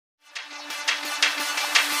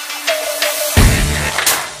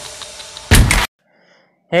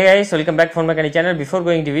Hey guys, welcome back to Phone Mechanic channel. Before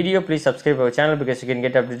going to video, please subscribe our channel because you can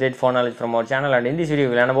get up-to-date phone knowledge from our channel. And in this video,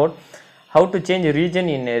 we will learn about how to change region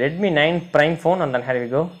in a Redmi 9 Prime phone. And then here we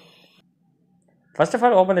go. First of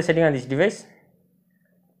all, open the setting on this device.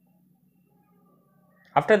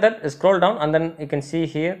 After that, scroll down and then you can see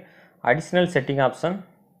here additional setting option.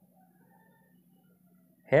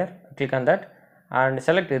 Here, click on that and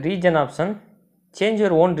select region option. Change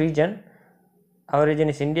your own region. Our region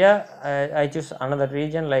is India. I choose another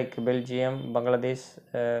region like Belgium, Bangladesh,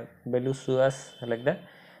 Belarus, like that.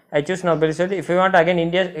 I choose now Belarus. If you want again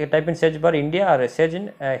India, type in search bar India or search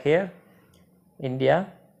in here India.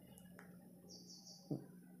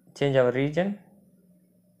 Change our region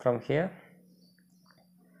from here.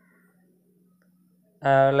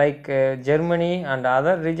 Like Germany and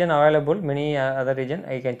other region available, many other region.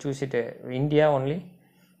 I can choose it India only.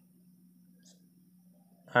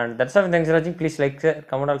 And that's all. Thanks for watching. Please like,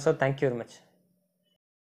 comment also. Thank you very much.